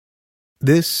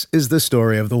This is the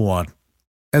story of the one.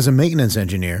 As a maintenance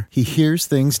engineer, he hears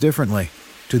things differently.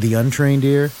 To the untrained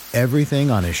ear,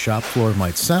 everything on his shop floor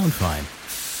might sound fine,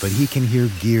 but he can hear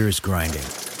gears grinding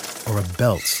or a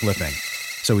belt slipping.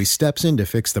 So he steps in to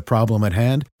fix the problem at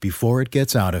hand before it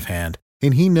gets out of hand.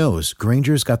 And he knows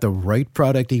Grainger's got the right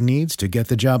product he needs to get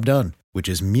the job done, which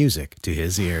is music to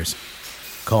his ears.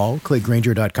 Call, click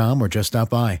Grainger.com, or just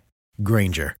stop by.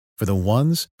 Grainger, for the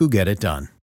ones who get it done.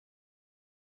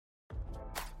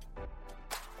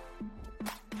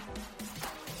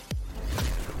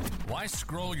 Why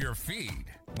scroll your feed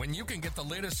when you can get the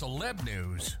latest celeb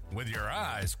news with your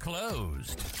eyes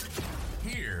closed?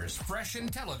 Here's fresh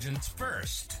intelligence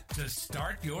first to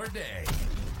start your day.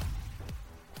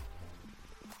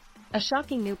 A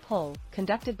shocking new poll,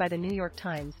 conducted by the New York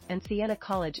Times and Siena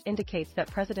College, indicates that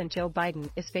President Joe Biden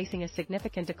is facing a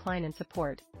significant decline in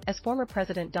support, as former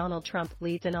President Donald Trump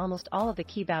leads in almost all of the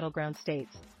key battleground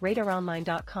states,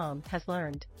 RadarOnline.com has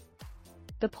learned.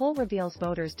 The poll reveals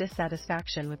voters'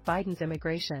 dissatisfaction with Biden's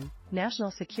immigration,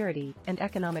 national security, and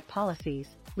economic policies,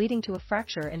 leading to a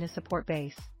fracture in his support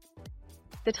base.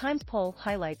 The Times poll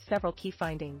highlights several key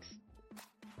findings.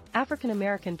 African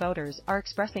American voters are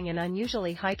expressing an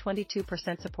unusually high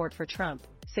 22% support for Trump,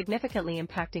 significantly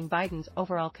impacting Biden's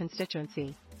overall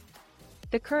constituency.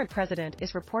 The current president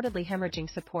is reportedly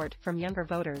hemorrhaging support from younger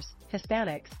voters,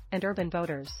 Hispanics, and urban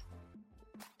voters.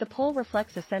 The poll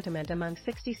reflects a sentiment among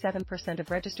 67%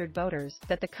 of registered voters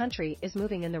that the country is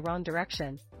moving in the wrong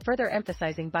direction, further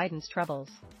emphasizing Biden's troubles.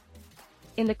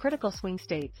 In the critical swing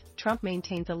states, Trump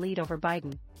maintains a lead over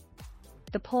Biden.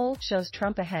 The poll shows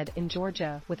Trump ahead in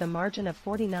Georgia with a margin of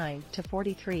 49 to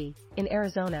 43, in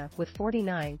Arizona with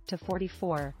 49 to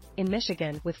 44, in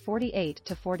Michigan with 48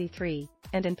 to 43,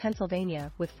 and in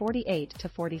Pennsylvania with 48 to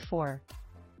 44.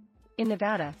 In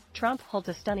Nevada, Trump holds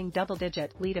a stunning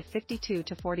double-digit lead of 52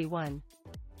 to 41.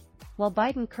 While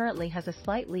Biden currently has a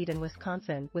slight lead in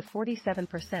Wisconsin with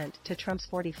 47% to Trump's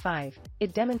 45,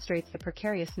 it demonstrates the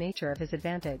precarious nature of his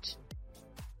advantage.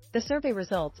 The survey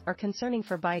results are concerning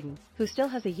for Biden, who still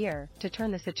has a year to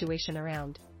turn the situation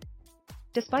around.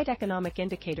 Despite economic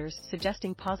indicators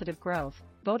suggesting positive growth,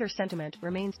 voter sentiment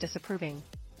remains disapproving.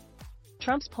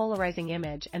 Trump's polarizing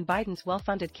image and Biden's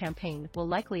well-funded campaign will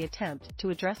likely attempt to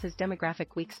address his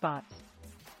demographic weak spots.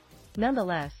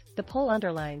 Nonetheless, the poll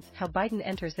underlines how Biden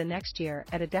enters the next year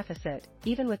at a deficit,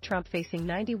 even with Trump facing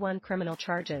 91 criminal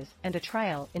charges and a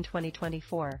trial in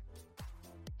 2024.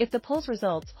 If the poll's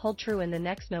results hold true in the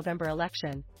next November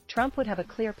election, Trump would have a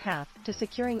clear path to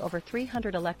securing over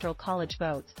 300 electoral college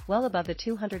votes, well above the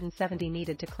 270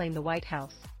 needed to claim the White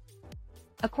House.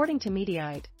 According to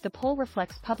Mediaite, the poll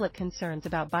reflects public concerns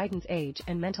about Biden's age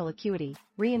and mental acuity,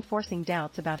 reinforcing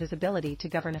doubts about his ability to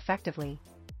govern effectively.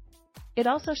 It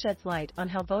also sheds light on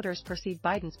how voters perceive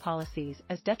Biden's policies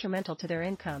as detrimental to their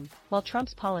income, while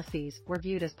Trump's policies were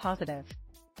viewed as positive.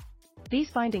 These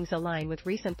findings align with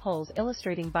recent polls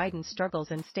illustrating Biden's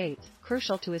struggles in states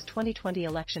crucial to his 2020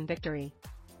 election victory.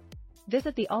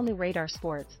 Visit the all-new Radar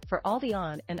Sports for all the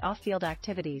on- and off-field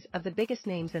activities of the biggest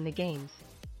names in the games.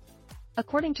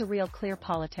 According to Real Clear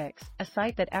Politics, a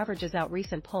site that averages out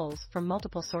recent polls from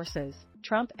multiple sources,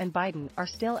 Trump and Biden are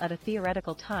still at a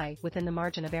theoretical tie within the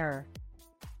margin of error.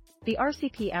 The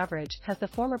RCP average has the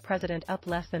former president up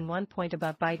less than 1 point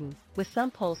above Biden, with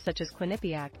some polls such as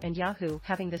Quinnipiac and Yahoo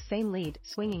having the same lead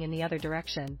swinging in the other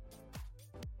direction.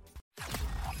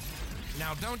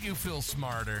 Now don't you feel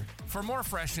smarter? For more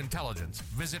fresh intelligence,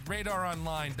 visit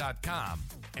RadarOnline.com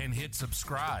and hit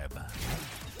subscribe.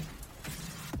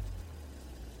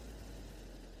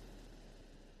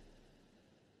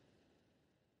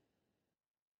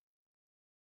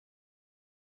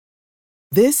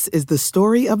 This is the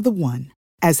story of the one.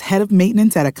 As head of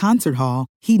maintenance at a concert hall,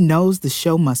 he knows the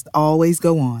show must always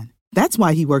go on. That's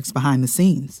why he works behind the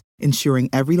scenes, ensuring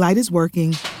every light is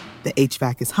working, the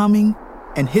HVAC is humming,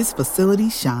 and his facility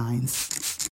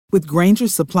shines. With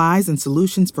Grainger's supplies and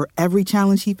solutions for every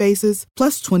challenge he faces,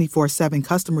 plus 24/7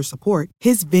 customer support,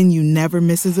 his venue never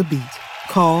misses a beat.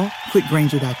 Call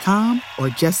quickgrainger.com or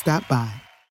just stop by.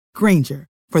 Grainger,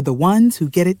 for the ones who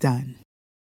get it done.